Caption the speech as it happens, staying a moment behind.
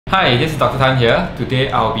Hi, this is Dr. Tan here.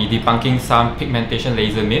 Today I'll be debunking some pigmentation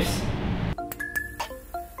laser myths.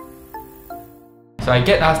 So I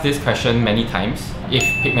get asked this question many times, if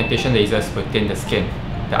pigmentation lasers will thin the skin.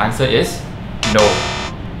 The answer is no.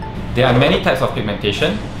 There are many types of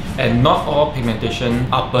pigmentation, and not all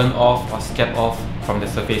pigmentation are burned off or scabbed off from the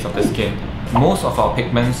surface of the skin. Most of our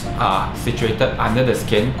pigments are situated under the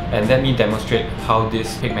skin, and let me demonstrate how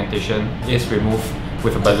this pigmentation is removed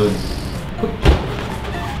with a balloon.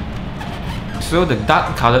 So the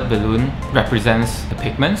dark colored balloon represents the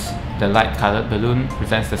pigments, the light colored balloon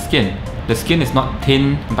represents the skin. The skin is not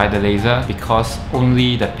thinned by the laser because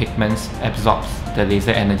only the pigments absorbs the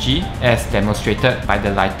laser energy, as demonstrated by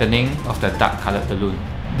the lightening of the dark colored balloon.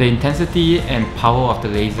 The intensity and power of the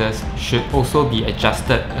lasers should also be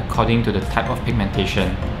adjusted according to the type of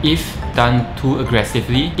pigmentation. If done too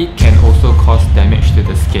aggressively, it can also cause damage to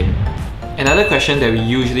the skin. Another question that we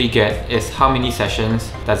usually get is how many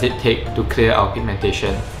sessions does it take to clear our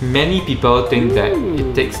pigmentation? Many people think that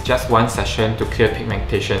it takes just one session to clear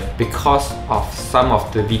pigmentation because of some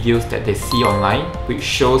of the videos that they see online, which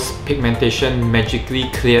shows pigmentation magically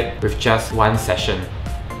cleared with just one session.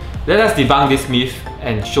 Let us debunk this myth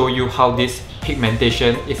and show you how this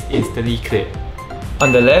pigmentation is instantly cleared.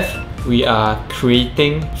 On the left, we are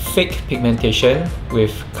creating fake pigmentation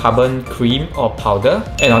with carbon cream or powder,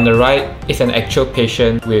 and on the right is an actual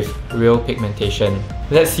patient with real pigmentation.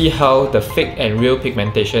 Let's see how the fake and real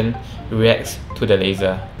pigmentation reacts to the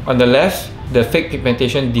laser. On the left, the fake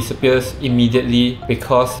pigmentation disappears immediately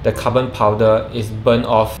because the carbon powder is burned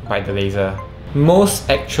off by the laser. Most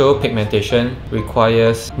actual pigmentation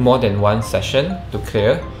requires more than one session to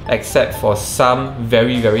clear, except for some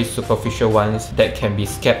very superficial ones that can be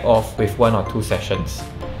scabbed off with one or two sessions.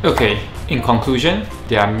 Okay, in conclusion,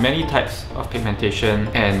 there are many types of pigmentation,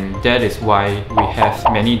 and that is why we have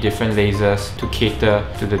many different lasers to cater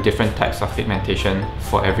to the different types of pigmentation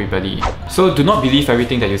for everybody. So do not believe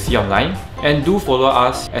everything that you see online, and do follow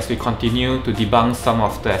us as we continue to debunk some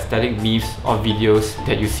of the aesthetic myths or videos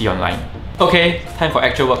that you see online. Okay, time for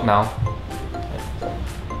actual work now.